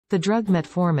The drug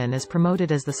metformin is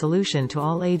promoted as the solution to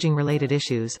all aging-related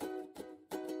issues.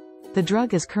 The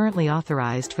drug is currently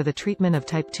authorized for the treatment of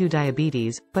type 2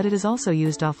 diabetes, but it is also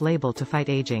used off-label to fight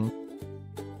aging.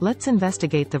 Let's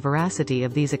investigate the veracity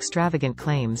of these extravagant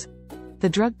claims. The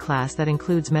drug class that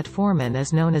includes metformin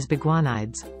is known as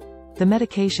biguanides. The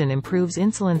medication improves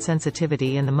insulin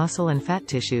sensitivity in the muscle and fat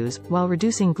tissues, while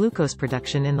reducing glucose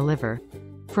production in the liver.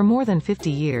 For more than 50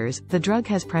 years, the drug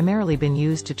has primarily been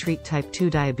used to treat type 2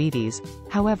 diabetes.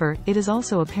 However, it is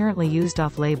also apparently used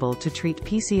off-label to treat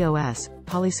PCOS,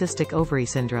 polycystic ovary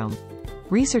syndrome.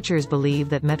 Researchers believe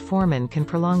that metformin can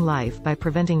prolong life by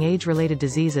preventing age-related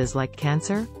diseases like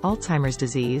cancer, Alzheimer's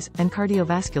disease, and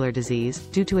cardiovascular disease,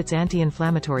 due to its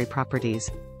anti-inflammatory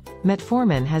properties.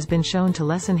 Metformin has been shown to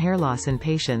lessen hair loss in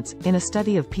patients, in a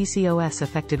study of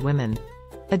PCOS-affected women.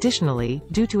 Additionally,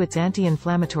 due to its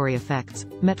anti-inflammatory effects,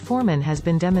 metformin has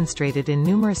been demonstrated in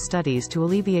numerous studies to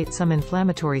alleviate some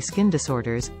inflammatory skin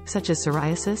disorders, such as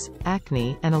psoriasis,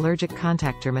 acne, and allergic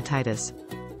contact dermatitis.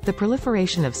 The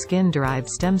proliferation of skin-derived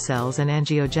stem cells and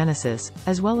angiogenesis,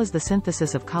 as well as the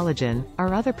synthesis of collagen,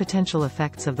 are other potential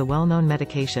effects of the well-known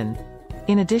medication.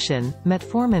 In addition,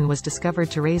 metformin was discovered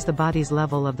to raise the body's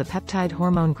level of the peptide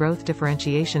hormone growth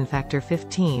differentiation factor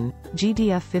 15,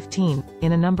 GDF15,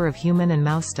 in a number of human and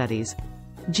mouse studies.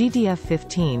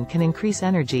 GDF15 can increase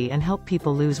energy and help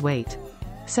people lose weight.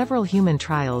 Several human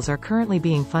trials are currently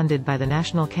being funded by the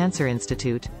National Cancer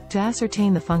Institute, to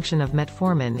ascertain the function of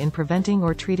metformin in preventing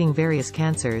or treating various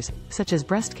cancers, such as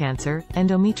breast cancer,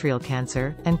 endometrial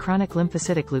cancer, and chronic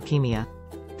lymphocytic leukemia.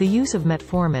 The use of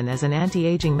metformin as an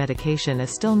anti-aging medication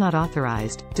is still not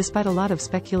authorized, despite a lot of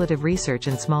speculative research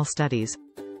and small studies.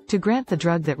 To grant the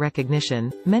drug that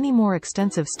recognition, many more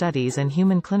extensive studies and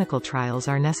human clinical trials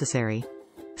are necessary.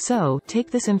 So, take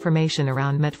this information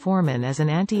around metformin as an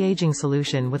anti-aging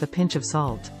solution with a pinch of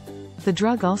salt. The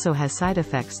drug also has side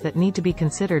effects that need to be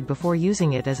considered before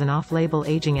using it as an off-label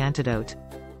aging antidote.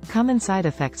 Common side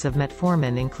effects of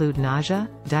metformin include nausea,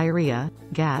 diarrhea,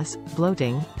 gas,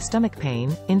 bloating, stomach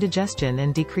pain, indigestion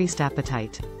and decreased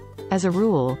appetite. As a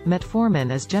rule,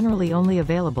 metformin is generally only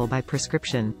available by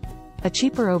prescription. A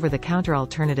cheaper over-the-counter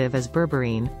alternative is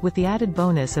Berberine, with the added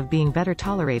bonus of being better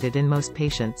tolerated in most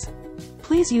patients.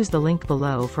 Please use the link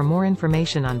below for more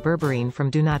information on Berberine from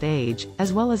Do Not Age,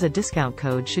 as well as a discount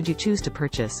code should you choose to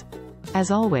purchase.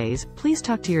 As always, please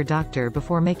talk to your doctor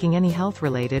before making any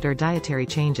health-related or dietary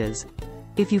changes.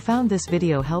 If you found this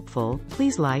video helpful,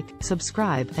 please like,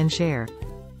 subscribe, and share.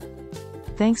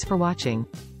 Thanks for watching.